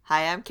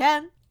Hi, I'm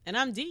Ken. And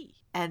I'm Dee.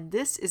 And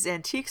this is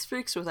Antiques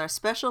Freaks with our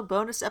special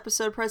bonus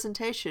episode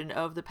presentation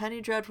of the Penny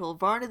Dreadful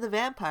Varney the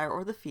Vampire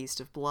or the Feast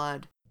of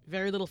Blood.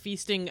 Very little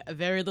feasting,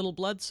 very little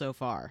blood so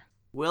far.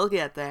 We'll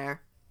get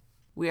there.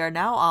 We are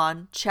now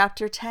on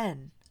Chapter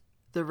 10.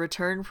 The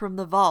Return from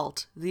the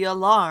Vault, the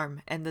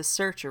Alarm, and the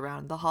Search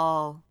around the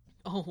Hall.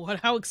 Oh,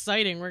 how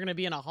exciting. We're going to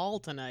be in a hall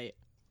tonight.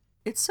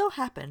 It so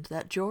happened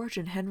that George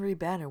and Henry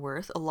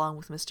Bannerworth, along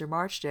with Mr.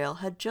 Marchdale,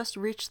 had just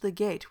reached the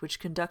gate which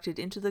conducted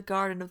into the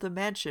garden of the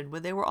mansion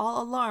when they were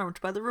all alarmed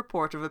by the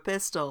report of a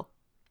pistol.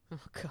 Oh,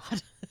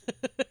 God.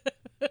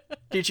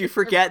 Did you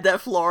forget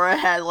that Flora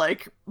had,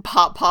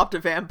 popped a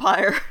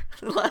vampire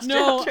last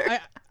chapter? No,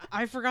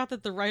 I forgot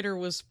that the writer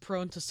was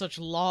prone to such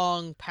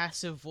long,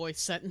 passive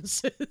voice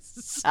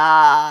sentences.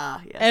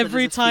 Ah, yes.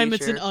 Every time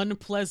it's an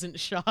unpleasant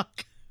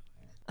shock.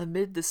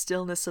 Amid the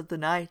stillness of the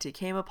night, it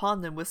came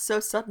upon them with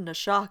so sudden a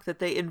shock that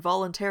they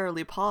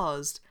involuntarily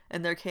paused,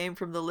 and there came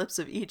from the lips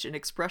of each an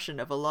expression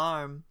of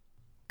alarm.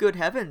 "Good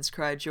heavens,"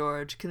 cried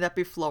George, "can that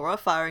be Flora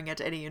firing at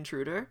any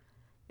intruder?"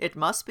 "It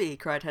must be,"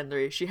 cried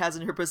Henry. "She has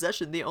in her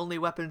possession the only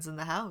weapons in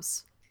the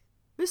house."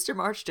 Mr.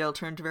 Marchdale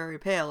turned very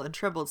pale and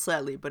trembled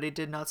slightly, but he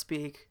did not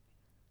speak.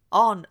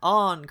 "On,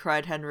 on,"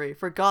 cried Henry.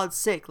 "For God's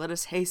sake, let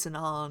us hasten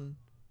on."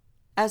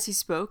 As he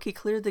spoke, he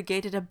cleared the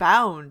gate at a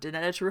bound, and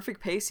at a terrific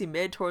pace he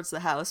made towards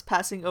the house,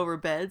 passing over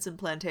beds and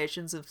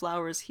plantations and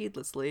flowers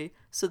heedlessly,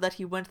 so that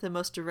he went the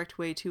most direct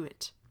way to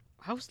it.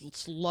 How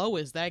slow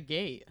is that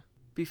gate?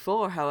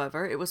 Before,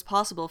 however, it was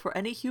possible for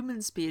any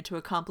human speed to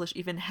accomplish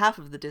even half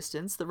of the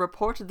distance, the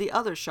report of the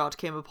other shot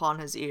came upon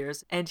his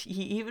ears, and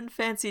he even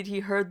fancied he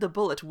heard the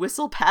bullet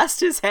whistle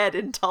past his head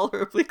in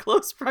tolerably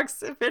close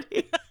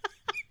proximity.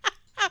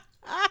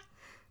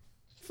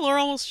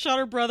 Flora almost shot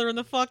her brother in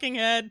the fucking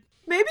head.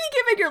 Maybe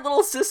giving your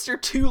little sister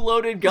 2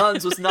 loaded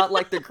guns was not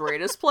the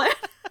greatest plan.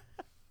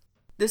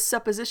 This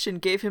supposition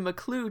gave him a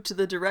clue to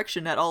the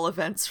direction at all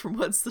events from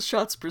whence the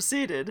shots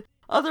proceeded.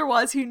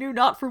 Otherwise he knew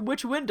not from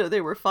which window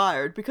they were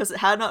fired, because it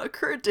had not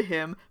occurred to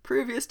him,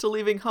 previous to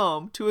leaving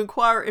home, to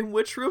inquire in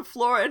which room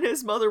Flora and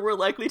his mother were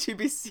likely to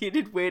be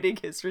seated waiting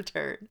his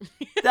return.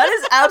 That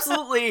is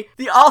absolutely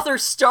the author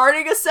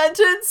starting a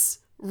sentence,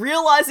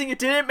 realizing it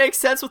didn't make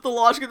sense with the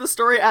logic of the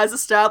story as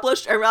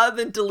established, and rather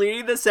than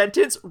deleting the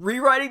sentence,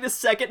 rewriting the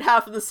second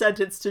half of the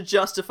sentence to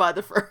justify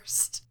the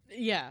first.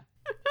 Yeah.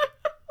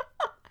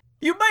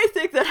 You might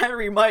think that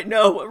Henry might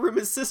know what room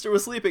his sister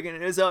was sleeping in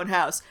his own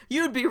house.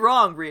 You'd be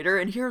wrong, reader,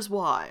 and here's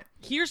why.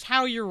 Here's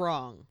how you're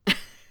wrong.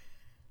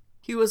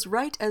 He was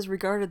right as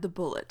regarded the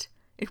bullet.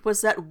 It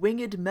was that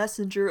winged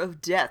messenger of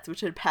death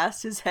which had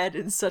passed his head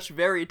in such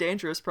very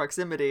dangerous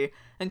proximity,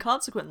 and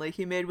consequently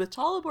he made with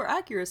tolerable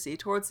accuracy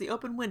towards the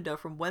open window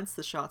from whence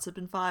the shots had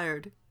been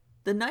fired.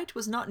 The night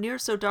was not near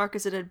so dark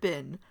as it had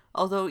been,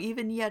 although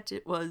even yet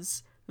it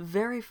was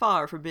very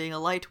far from being a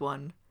light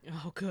one.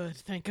 Oh, good.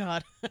 Thank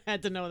God. I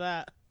had to know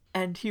that.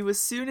 And he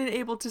was soon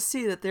enabled to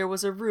see that there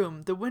was a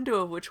room, the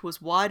window of which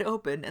was wide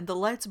open, and the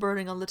lights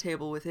burning on the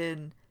table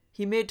within.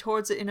 He made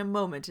towards it in a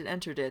moment and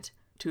entered it.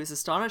 To his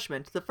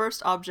astonishment, the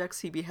first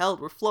objects he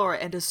beheld were Flora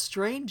and a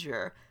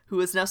stranger, who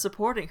was now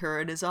supporting her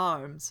in his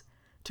arms.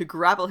 To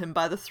grapple him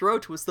by the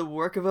throat was the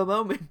work of a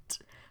moment,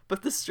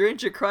 but the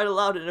stranger cried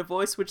aloud in a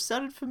voice which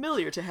sounded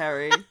familiar to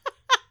Harry.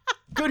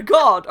 "Good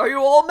God, are you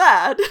all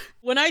mad?"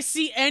 "When I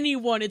see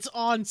anyone, it's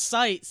on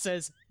sight,"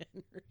 says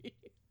Henry.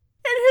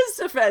 In his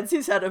defense,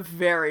 he's had a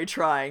very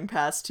trying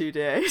past 2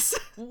 days.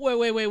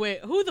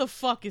 Wait. Who the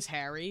fuck is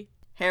Harry?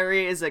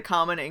 Harry is a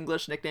common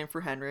English nickname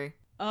for Henry.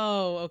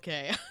 Oh,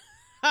 okay.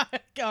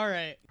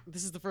 Alright.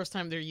 This is the first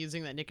time they're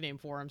using that nickname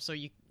for him, so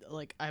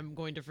I'm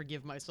going to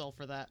forgive myself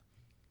for that.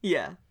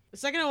 Yeah.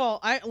 Second of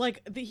all,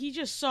 he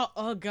just saw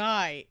a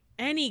guy,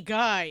 any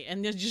guy,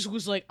 and it just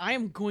was like, I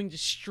am going to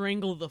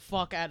strangle the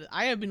fuck out of it.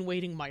 I have been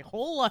waiting my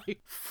whole life.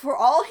 For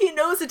all he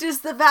knows, it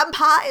is the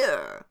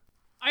vampire.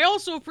 I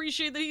also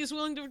appreciate that he's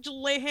willing to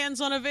lay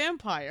hands on a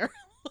vampire.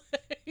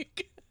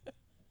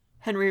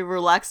 Henry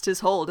relaxed his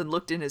hold and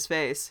looked in his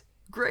face.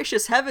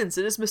 "Gracious heavens,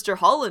 it is Mr.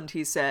 Holland,"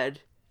 he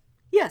said.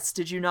 "Yes,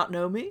 did you not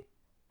know me?"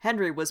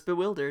 Henry was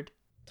bewildered.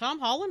 Tom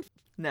Holland?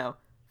 No.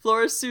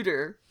 Flora's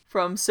suitor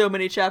from so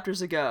many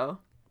chapters ago.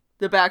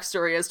 The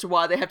backstory as to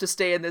why they have to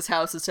stay in this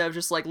house instead of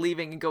just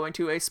leaving and going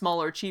to a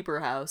smaller, cheaper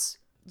house.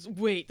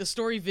 Wait, the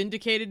story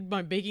vindicated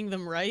by making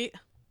them right?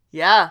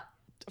 Yeah.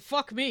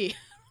 Fuck me.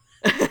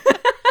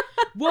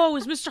 Whoa,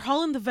 is Mr.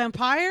 Holland the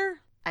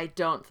vampire? I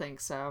don't think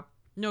so.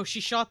 No,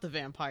 she shot the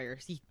vampire.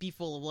 He'd be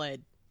full of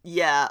lead.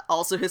 Yeah,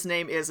 also his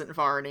name isn't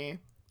Varney.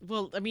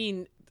 Well, I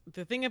mean,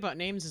 the thing about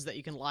names is that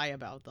you can lie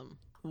about them.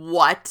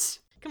 What?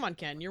 Come on,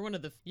 Ken, you're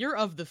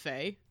of the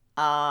Fae.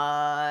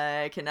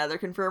 I can neither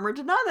confirm or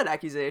deny that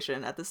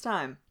accusation at this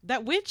time.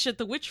 That witch at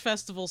the witch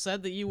festival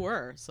said that you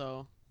were,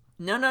 so...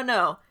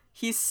 No.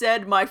 He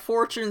said my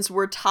fortunes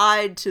were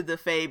tied to the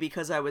Fae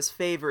because I was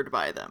favored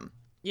by them.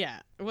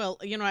 Yeah, well,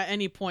 at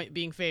any point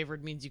being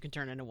favored means you can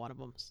turn into one of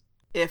them.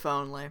 If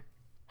only.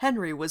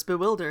 Henry was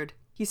bewildered.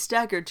 He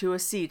staggered to a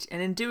seat,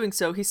 and in doing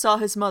so he saw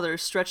his mother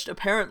stretched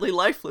apparently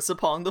lifeless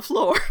upon the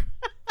floor.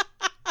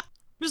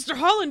 Mr.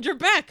 Holland, you're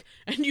back,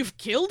 and you've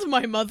killed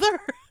my mother?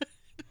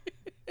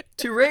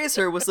 To raise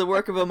her was the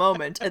work of a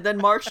moment, and then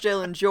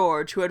Marchdale and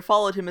George, who had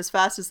followed him as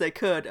fast as they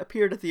could,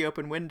 appeared at the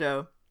open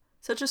window.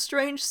 Such a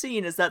strange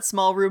scene as that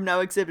small room now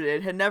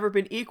exhibited had never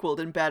been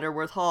equalled in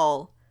Bannerworth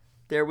Hall.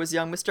 There was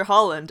young Mr.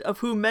 Holland, of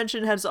whom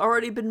mention has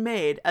already been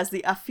made as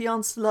the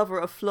affianced lover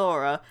of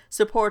Flora,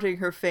 supporting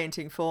her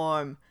fainting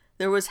form.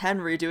 There was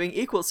Henry doing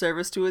equal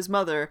service to his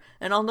mother,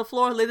 and on the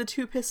floor lay the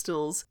 2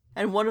 pistols,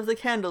 and one of the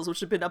candles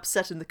which had been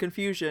upset in the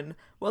confusion,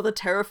 while the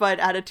terrified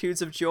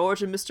attitudes of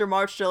George and Mr.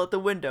 Marchdale at the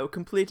window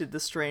completed the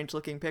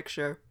strange-looking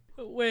picture.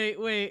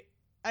 Wait,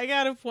 I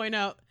gotta point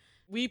out,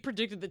 we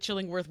predicted that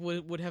Chillingworth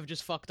would have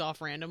just fucked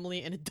off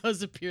randomly, and it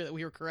does appear that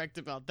we were correct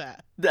about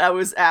that. That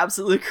was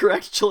absolutely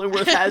correct.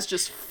 Chillingworth has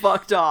just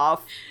fucked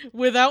off.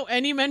 Without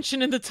any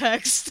mention in the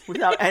text.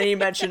 Without any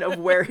mention of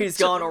where he's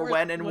gone or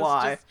when and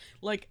why.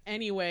 Just,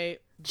 anyway.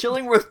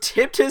 Chillingworth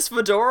tipped his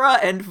fedora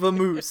and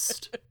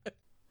vamoosed.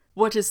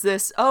 "What is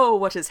this? Oh,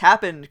 what has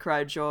happened?"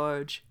 cried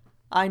George.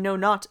 I know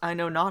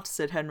not,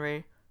 said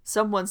Henry.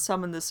 "Someone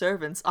summon the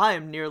servants. I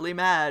am nearly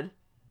mad."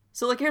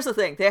 So, here's the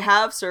thing. They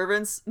have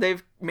servants.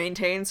 They've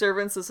maintained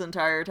servants this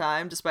entire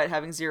time, despite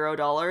having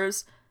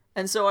 $0.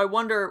 And so I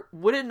wonder,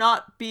 would it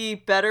not be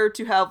better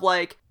to have,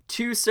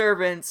 2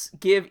 servants,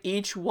 give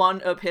each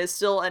one a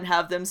pistol, and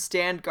have them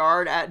stand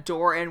guard at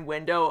door and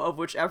window of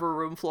whichever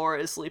room Flora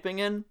is sleeping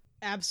in?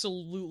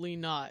 Absolutely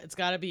not. It's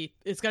gotta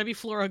be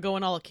Flora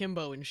going all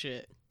akimbo and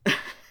shit.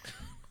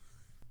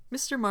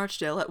 Mr.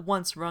 Marchdale at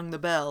once rung the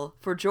bell,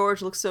 for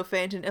George looked so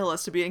faint and ill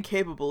as to be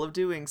incapable of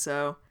doing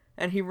so,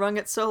 and he rung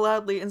it so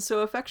loudly and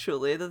so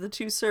effectually that the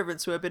 2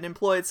 servants who had been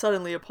employed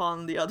suddenly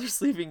upon the others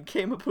leaving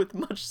came up with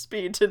much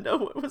speed to know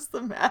what was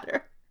the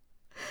matter.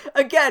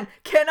 Again,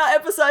 cannot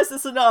emphasize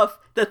this enough,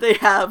 that they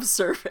have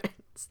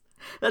servants.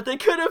 That they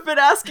could have been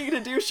asking to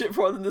do shit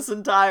for them this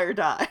entire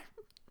time.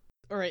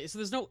 Alright, so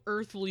there's no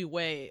earthly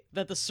way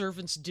that the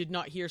servants did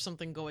not hear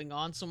something going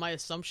on, so my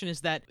assumption is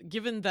that,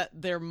 given that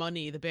their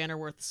money, the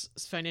Bannerworth's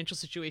financial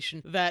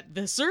situation, that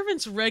the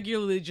servants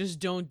regularly just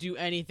don't do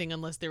anything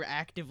unless they're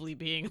actively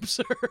being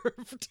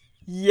observed.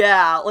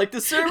 Yeah, the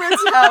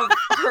servants have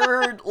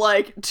heard,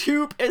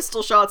 2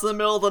 pistol shots in the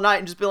middle of the night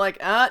and just be like,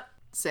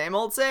 same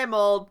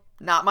old,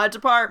 not my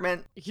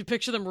department. You can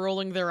picture them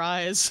rolling their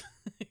eyes.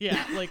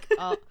 Yeah,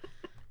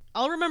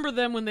 I'll remember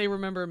them when they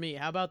remember me,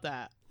 how about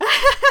that?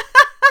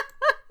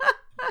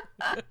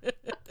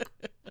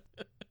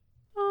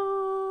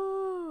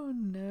 Oh,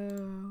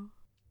 no.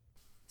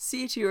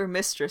 "See to your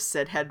mistress,"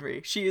 said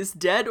Henry. "She is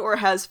dead or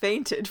has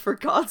fainted. For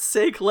God's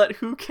sake, let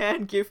who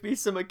can give me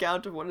some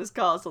account of what has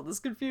caused all this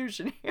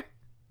confusion here.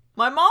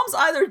 My mom's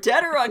either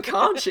dead or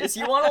unconscious.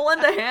 You want to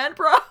lend a hand,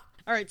 bro?"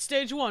 Alright,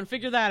 stage 1,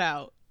 figure that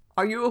out.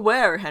 "Are you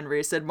aware,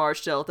 Henry," said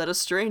Marchdale, "that a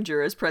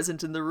stranger is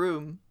present in the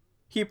room?"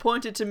 He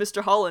pointed to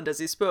Mr. Holland as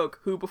he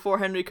spoke, who, before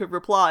Henry could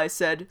reply,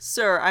 said,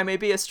 "Sir, I may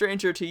be a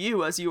stranger to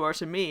you as you are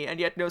to me, and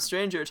yet no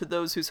stranger to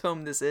those whose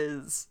home this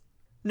is."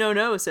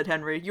 No, said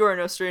Henry, "you are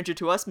no stranger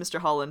to us,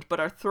 Mr. Holland,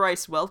 but are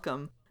thrice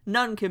welcome.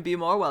 None can be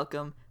more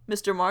welcome.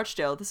 Mr.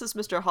 Marchdale, this is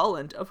Mr.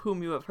 Holland, of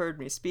whom you have heard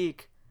me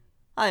speak."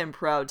 "I am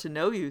proud to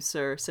know you,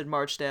 sir," said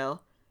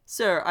Marchdale.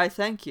 "Sir, I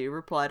thank you,"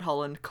 replied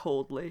Holland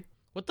coldly.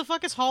 What the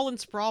fuck is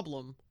Holland's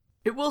problem?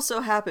 It will so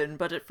happen,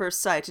 but at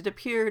first sight it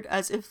appeared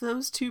as if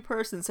those 2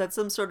 persons had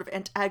some sort of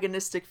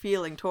antagonistic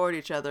feeling toward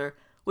each other,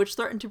 which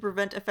threatened to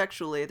prevent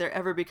effectually their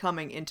ever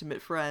becoming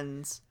intimate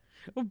friends.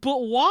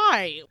 But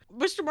why?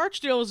 Mr.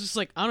 Marchdale was just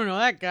I don't know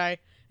that guy.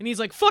 And he's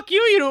like, fuck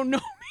you don't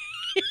know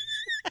me.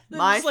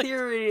 My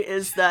theory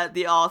is that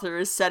the author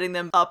is setting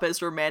them up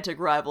as romantic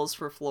rivals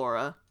for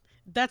Flora.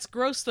 That's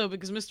gross, though,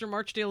 because Mr.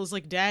 Marchdale is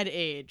dad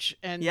age,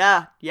 and...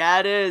 Yeah,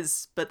 it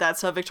is. But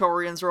that's how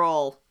Victorians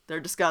roll. They're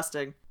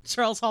disgusting.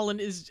 Charles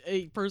Holland is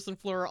a person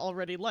Flora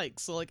already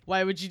likes, so,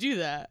 why would you do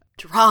that?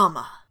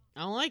 Drama. I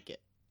don't like it.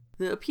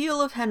 The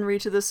appeal of Henry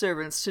to the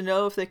servants to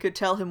know if they could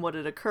tell him what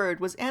had occurred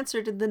was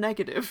answered in the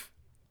negative.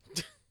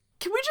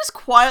 Can we just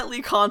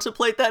quietly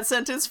contemplate that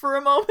sentence for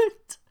a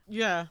moment?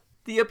 Yeah.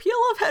 The appeal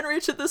of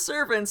Henry to the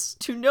servants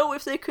to know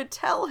if they could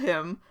tell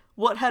him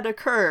what had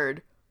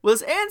occurred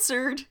was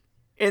answered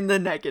in the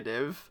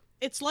negative.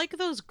 It's like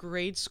those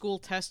grade school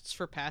tests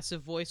for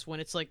passive voice when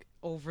it's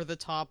over the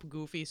top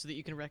goofy so that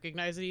you can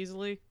recognize it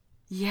easily.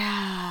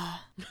 Yeah.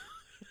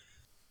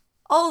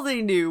 All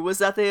they knew was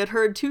that they had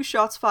heard 2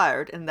 shots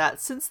fired, and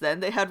that since then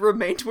they had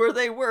remained where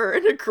they were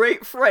in a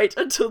great fright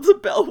until the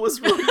bell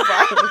was rung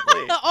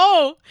violently.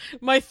 Oh!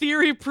 My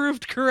theory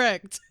proved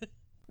correct.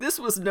 This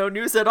was no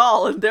news at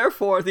all, and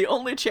therefore the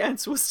only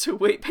chance was to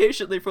wait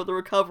patiently for the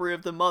recovery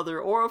of the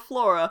mother or of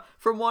Flora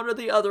from one or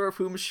the other of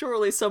whom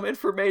surely some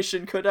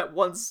information could at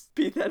once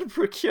be then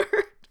procured.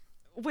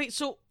 Wait,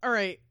 so,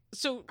 alright.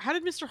 So, how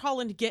did Mr.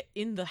 Holland get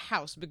in the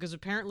house? Because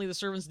apparently the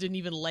servants didn't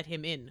even let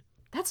him in.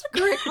 That's a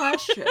great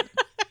question.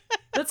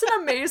 That's an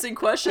amazing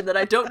question that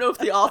I don't know if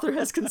the author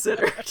has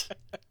considered.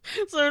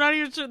 So they're not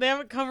even sure, they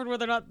haven't covered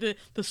whether or not the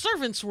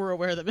servants were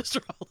aware that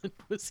Mr. Holland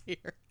was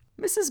here.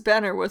 Mrs.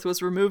 Bannerworth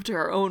was removed to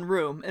her own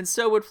room, and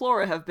so would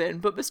Flora have been,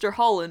 but Mr.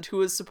 Holland, who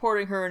was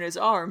supporting her in his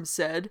arms,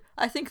 said,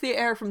 "I think the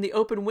air from the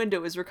open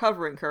window is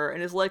recovering her,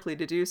 and is likely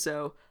to do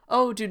so.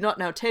 Oh, do not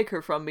now take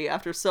her from me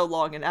after so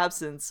long an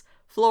absence.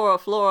 Flora,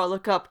 Flora,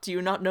 look up, do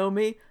you not know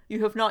me?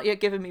 You have not yet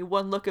given me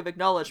one look of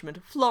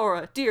acknowledgement.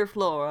 Flora, dear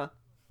Flora."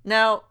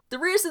 Now, the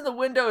reason the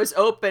window is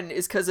open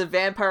is because a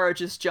vampire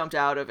just jumped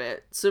out of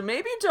it, so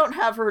maybe don't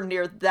have her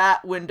near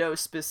that window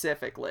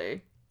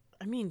specifically.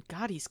 I mean,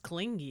 God, he's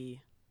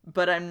clingy.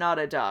 But I'm not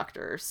a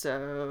doctor,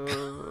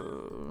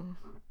 so...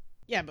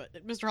 Yeah,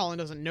 but Mr. Holland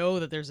doesn't know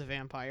that there's a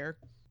vampire.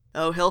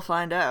 Oh, he'll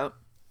find out.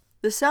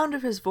 The sound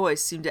of his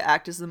voice seemed to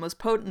act as the most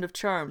potent of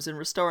charms in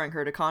restoring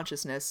her to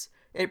consciousness.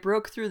 It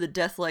broke through the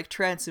death-like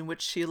trance in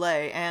which she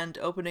lay, and,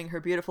 opening her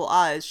beautiful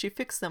eyes, she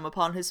fixed them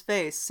upon his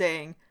face,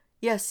 saying,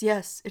 "Yes,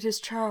 yes, it is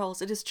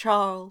Charles, it is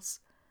Charles."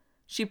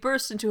 She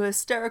burst into a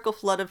hysterical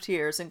flood of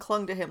tears and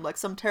clung to him like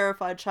some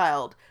terrified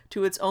child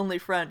to its only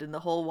friend in the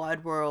whole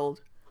wide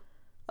world.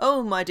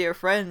 "Oh, my dear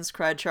friends,"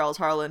 cried Charles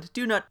Harland,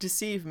 "do not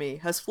deceive me.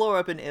 Has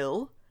Flora been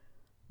ill?"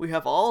 "We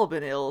have all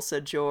been ill,"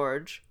 said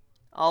George.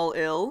 "All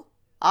ill?"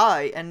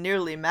 "Aye, and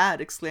nearly mad,"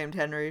 exclaimed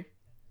Harry,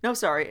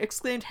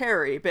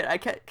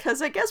 but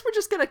because I guess we're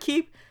just gonna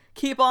keep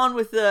on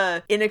with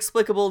the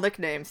inexplicable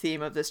nickname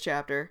theme of this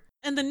chapter.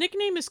 And the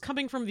nickname is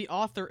coming from the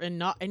author and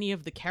not any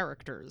of the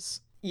characters.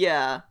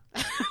 Yeah.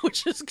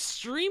 Which is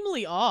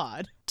extremely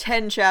odd.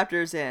 10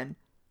 chapters in.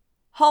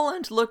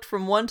 Holland looked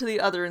from one to the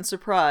other in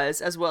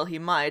surprise, as well he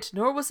might,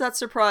 nor was that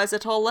surprise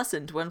at all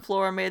lessened when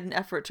Flora made an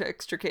effort to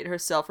extricate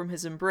herself from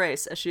his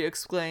embrace, as she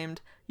exclaimed,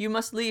 you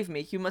must leave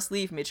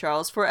me,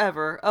 Charles,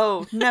 forever.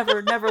 Oh,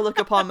 never, never look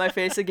upon my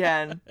face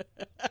again."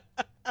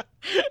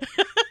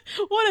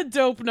 What a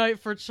dope night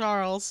for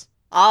Charles.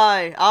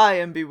 I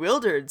am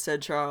bewildered,"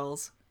 said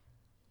Charles.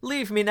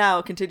 "Leave me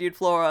now," continued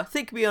Flora.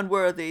 "Think me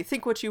unworthy,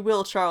 think what you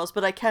will, Charles,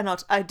 but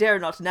I dare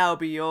not now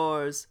be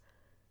yours."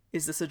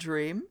 "Is this a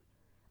dream?"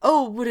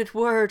 "Oh, would it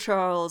were,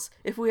 Charles!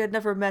 If we had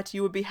never met,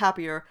 you would be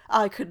happier.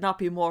 I could not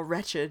be more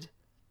wretched."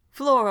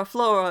 "Flora,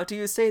 Flora, do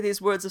you say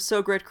these words of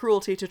so great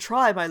cruelty to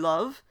try my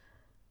love?"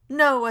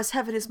 "No, as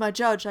heaven is my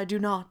judge, I do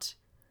not."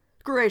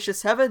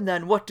 "Gracious heaven,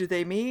 then, what do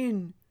they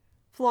mean?"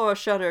 Flora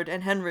shuddered,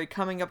 and Henry,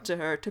 coming up to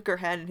her, took her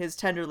hand in his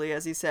tenderly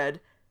as he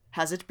said,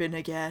 "Has it been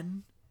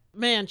again?"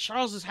 Man,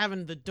 Charles is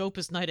having the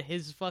dopest night of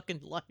his fucking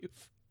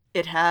life.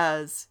 "It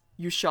has.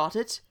 You shot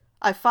it?"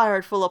 "I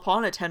fired full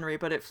upon it, Henry,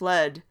 but it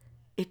fled."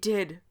 "It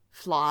did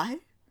fly?"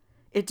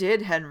 "It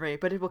did, Henry,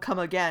 but it will come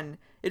again.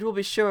 It will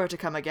be sure to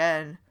come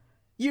again."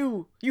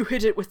 You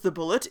hit it with the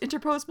bullet?"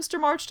 interposed Mr.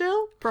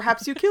 Marchdale.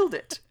 "Perhaps you killed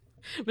it."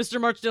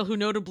 Mr. Marchdale, who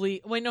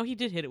notably... Wait, no, he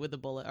did hit it with a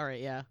bullet. Alright,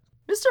 yeah.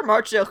 Mr.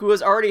 Marchdale, who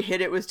has already hit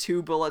it with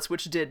 2 bullets,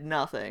 which did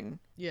nothing.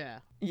 Yeah.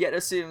 Yet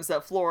assumes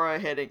that Flora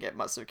hitting it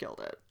must have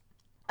killed it.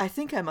 "I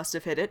think I must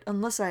have hit it,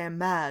 unless I am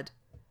mad."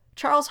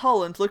 Charles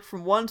Holland looked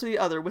from one to the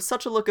other with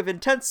such a look of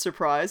intense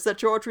surprise that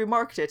George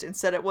remarked it and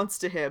said at once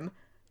to him,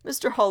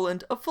 "Mr.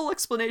 Holland, a full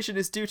explanation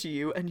is due to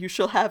you, and you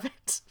shall have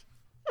it."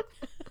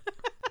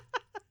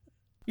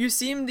 "You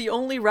seem the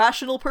only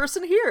rational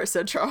person here,"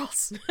 said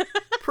Charles.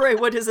 "Pray,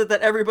 what is it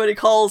that everybody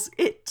calls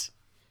it?"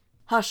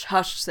 "Hush,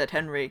 hush," said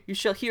Henry. "You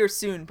shall hear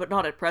soon, but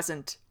not at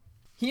present."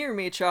 "Hear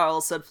me,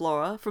 Charles," said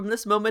Flora. "From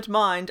this moment,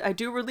 mind, I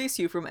do release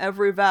you from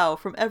every vow,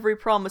 from every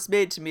promise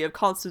made to me of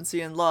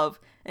constancy and love,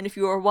 and if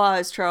you are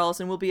wise, Charles,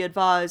 and will be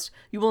advised,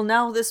 you will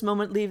now this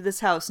moment leave this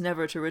house,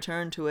 never to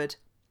return to it."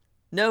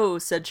 "No,"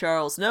 said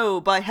Charles, "no,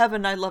 by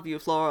heaven I love you,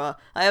 Flora.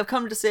 I have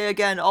come to say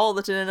again all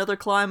that in another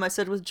clime I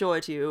said with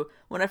joy to you.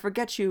 When I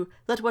forget you,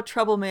 let what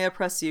trouble may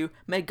oppress you,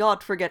 may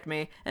God forget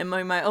me, and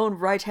may my own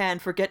right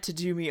hand forget to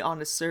do me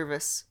honest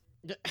service."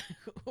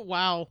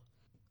 Wow.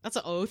 That's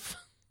an oath.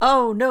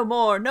 "Oh, no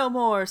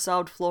more,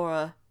 sobbed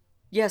Flora.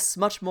 "Yes,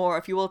 much more,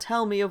 if you will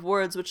tell me of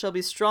words which shall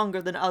be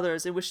stronger than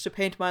others in which to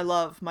paint my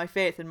love, my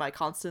faith, and my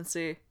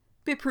constancy."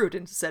 "Be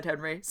prudent," said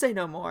Henry. "Say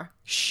no more."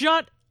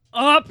 Shut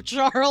up,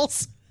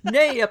 Charles!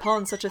 "Nay,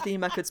 upon such a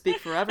theme I could speak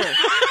forever.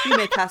 You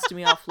may cast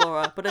me off,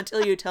 Flora, but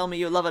until you tell me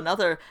you love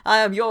another, I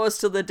am yours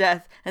till the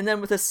death, and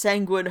then with a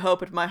sanguine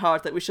hope at my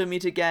heart that we shall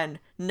meet again,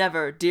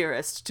 never,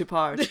 dearest, to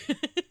part."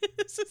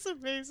 This is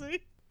amazing.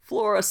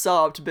 Flora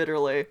sobbed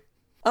bitterly.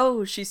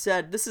 "Oh," she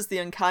said, "this is the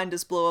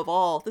unkindest blow of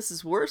all. This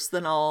is worse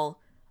than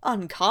all."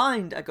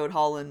 "Unkind," echoed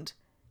Holland.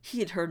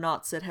 "Heed her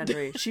not," said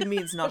Henry. "She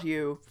means not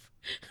you."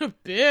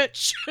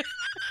 Bitch.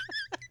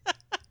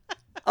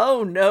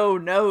 "Oh, no,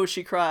 no,"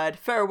 she cried.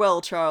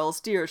 "Farewell, Charles,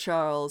 dear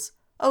Charles."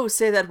 "Oh,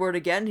 say that word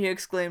again," he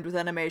exclaimed with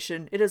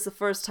animation. "It is the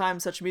first time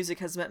such music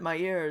has met my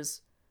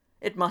ears."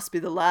 "It must be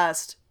the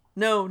last."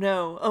 "No,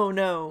 no, oh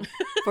no.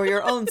 For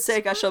your own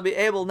sake I shall be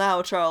able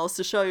now, Charles,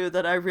 to show you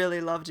that I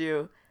really loved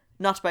you.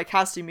 Not by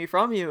casting me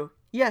from you.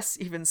 Yes,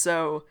 even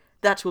so.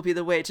 That will be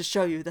the way to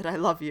show you that I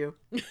love you."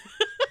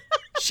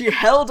 She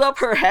held up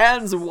her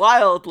hands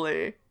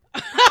wildly.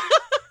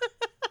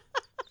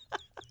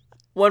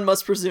 One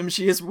must presume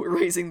she is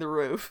raising the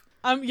roof.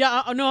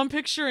 I'm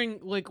picturing,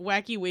 like,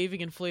 wacky waving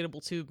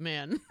inflatable tube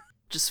man.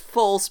 Just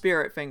full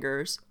spirit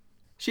fingers.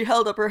 She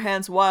held up her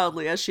hands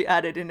wildly as she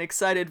added in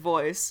excited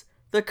voice,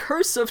 "The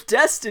curse of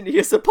destiny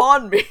is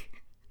upon me!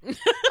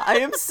 I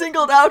am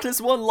singled out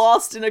as one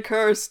lost and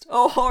accursed.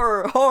 Oh,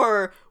 horror,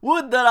 horror!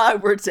 Would that I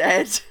were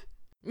dead!"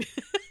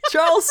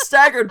 Charles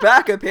staggered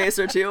back a pace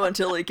or two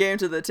until he came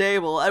to the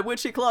table, at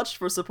which he clutched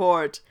for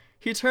support.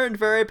 He turned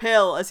very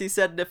pale as he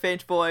said in a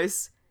faint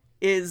voice,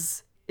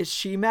 Is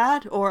she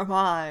mad, or am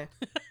I?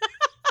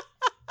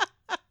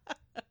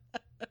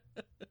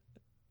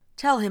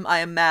 "Tell him I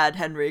am mad,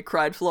 Henry,"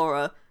 cried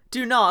Flora.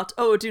 Do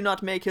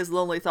not make his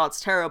lonely thoughts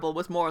terrible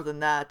with more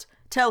than that.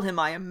 Tell him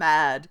I am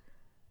mad."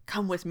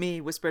 "Come with me,"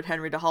 whispered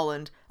Henry to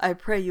Holland. "I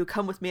pray you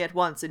come with me at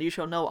once, and you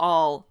shall know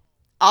all.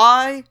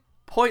 I,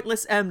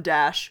 Pointless M.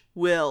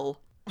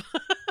 will."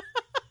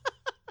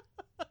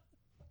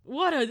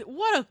 What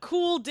a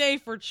cool day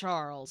for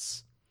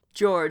Charles.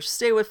 "George,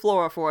 stay with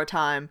Flora for a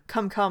time.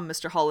 Come,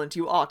 Mr. Holland,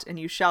 you ought, and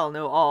you shall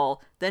know all.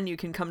 Then you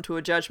can come to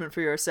a judgment for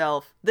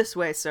yourself. This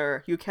way,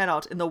 sir. You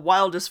cannot, in the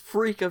wildest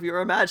freak of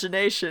your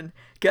imagination,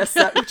 guess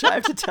that which I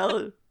have to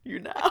tell you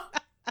now."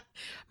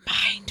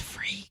 Mind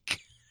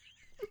freak.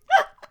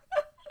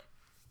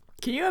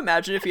 Can you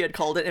imagine if he had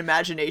called it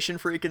Imagination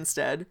Freak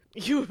instead?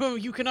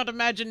 You cannot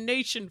imagine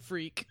nation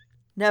freak.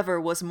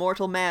 "Never was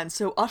mortal man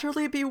so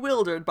utterly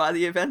bewildered by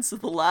the events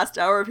of the last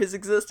hour of his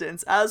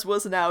existence as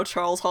was now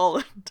Charles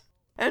Holland."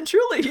 And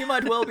truly he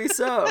might well be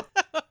so.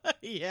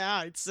 Yeah,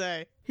 I'd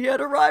say. He had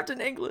arrived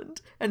in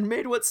England, and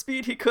made what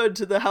speed he could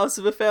to the house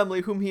of a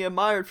family whom he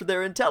admired for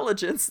their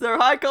intelligence, their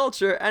high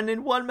culture, and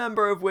in one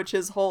member of which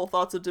his whole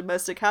thoughts of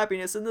domestic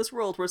happiness in this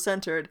world were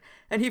centered,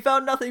 and he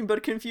found nothing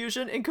but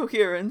confusion,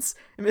 incoherence,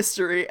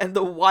 mystery, and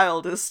the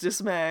wildest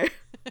dismay.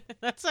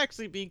 That's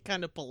actually being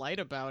kind of polite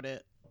about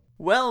it.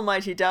 Well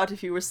might he doubt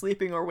if he were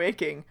sleeping or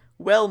waking,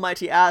 well might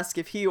he ask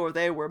if he or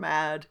they were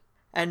mad.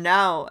 And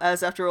now,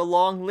 as after a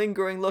long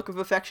lingering look of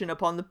affection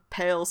upon the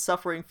pale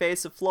suffering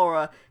face of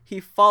Flora, he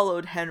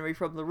followed Henry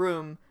from the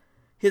room,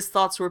 his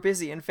thoughts were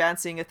busy in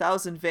fancying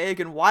 1,000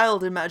 vague and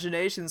wild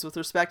imaginations with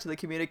respect to the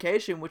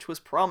communication which was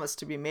promised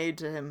to be made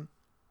to him.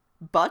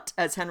 But,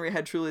 as Henry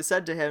had truly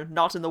said to him,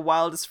 not in the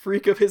wildest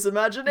freak of his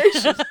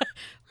imagination.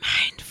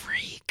 Mind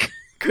freak.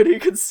 Could he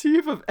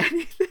conceive of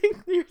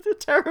anything near the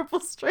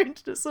terrible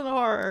strangeness and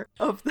horror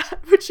of that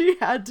which he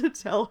had to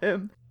tell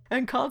him,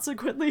 and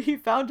consequently he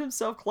found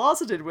himself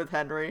closeted with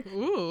Henry.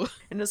 Ooh.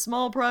 In a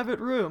small private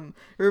room,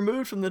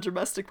 removed from the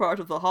domestic part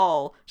of the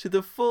hall, to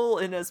the full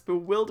in as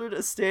bewildered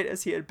a state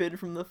as he had been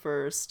from the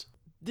first.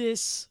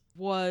 This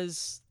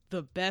was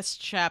the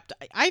best chapter.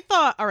 I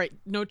thought, alright,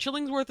 no,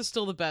 Chillingsworth is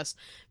still the best.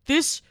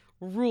 This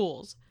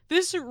rules.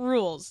 This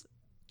rules.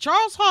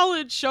 Charles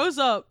Holland shows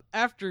up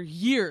after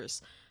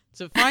years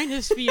to find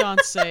his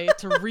fiance,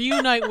 to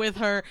reunite with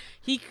her.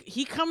 He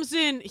comes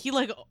in, he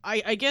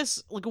I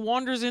guess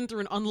wanders in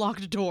through an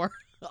unlocked door,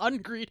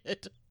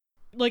 ungreeted.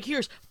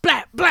 Hears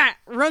blat blat,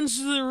 runs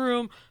to the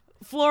room.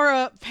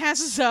 Flora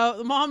passes out.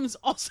 The mom's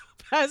also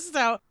passed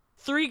out.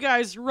 3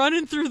 guys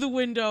running through the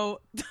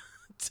window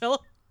to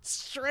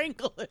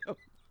strangle him.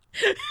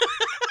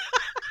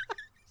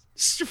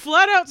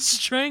 Flat out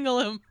strangle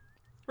him.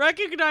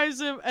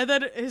 Recognize him, and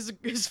then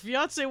his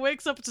fiance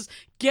wakes up and says,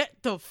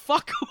 "Get the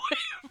fuck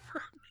away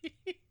from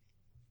me."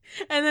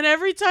 And then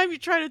every time you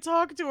try to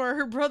talk to her,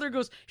 her brother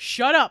goes,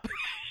 "Shut up."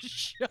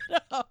 Shut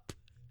up.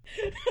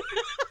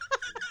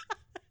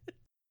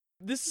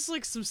 This is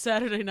like some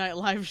Saturday Night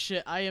Live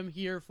shit. I am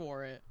here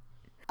for it.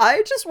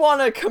 I just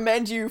want to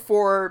commend you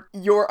for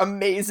your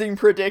amazing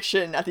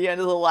prediction at the end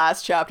of the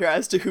last chapter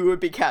as to who would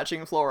be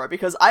catching Flora,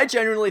 because I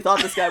genuinely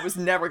thought this guy was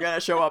never going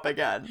to show up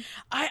again.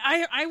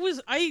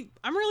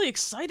 I'm really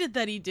excited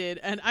that he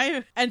did,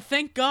 and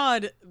thank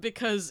God,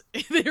 because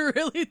they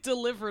really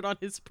delivered on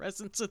his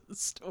presence in the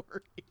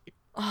story.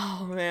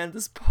 Oh man,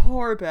 this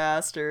poor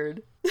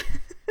bastard.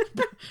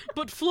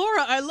 But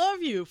Flora, I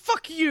love you.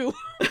 Fuck you.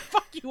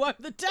 Fuck you, I'm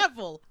the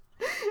devil.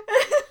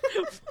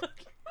 Fuck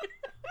you.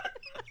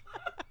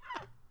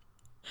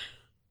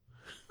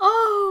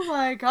 Oh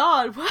my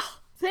god, well,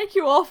 thank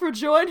you all for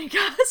joining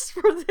us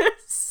for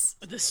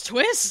this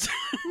twist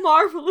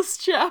marvelous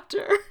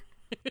chapter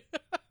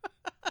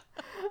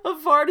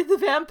of Varney the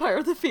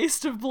Vampire, The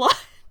Feast of Blood.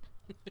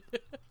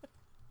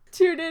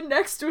 Tune in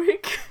next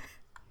week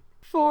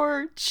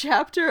for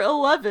chapter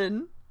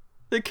 11,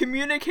 The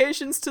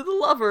Communications to the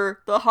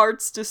Lover, The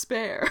Heart's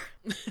Despair.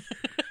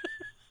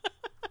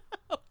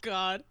 Oh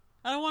god,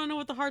 I don't want to know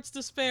what the Heart's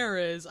Despair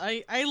is.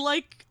 I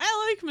like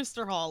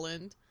Mr.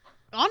 Holland.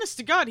 Honest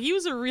to God, he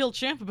was a real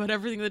champ about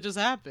everything that just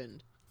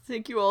happened.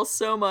 Thank you all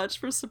so much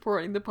for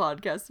supporting the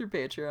podcast through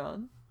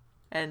Patreon.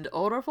 And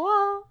au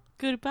revoir!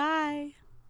 Goodbye!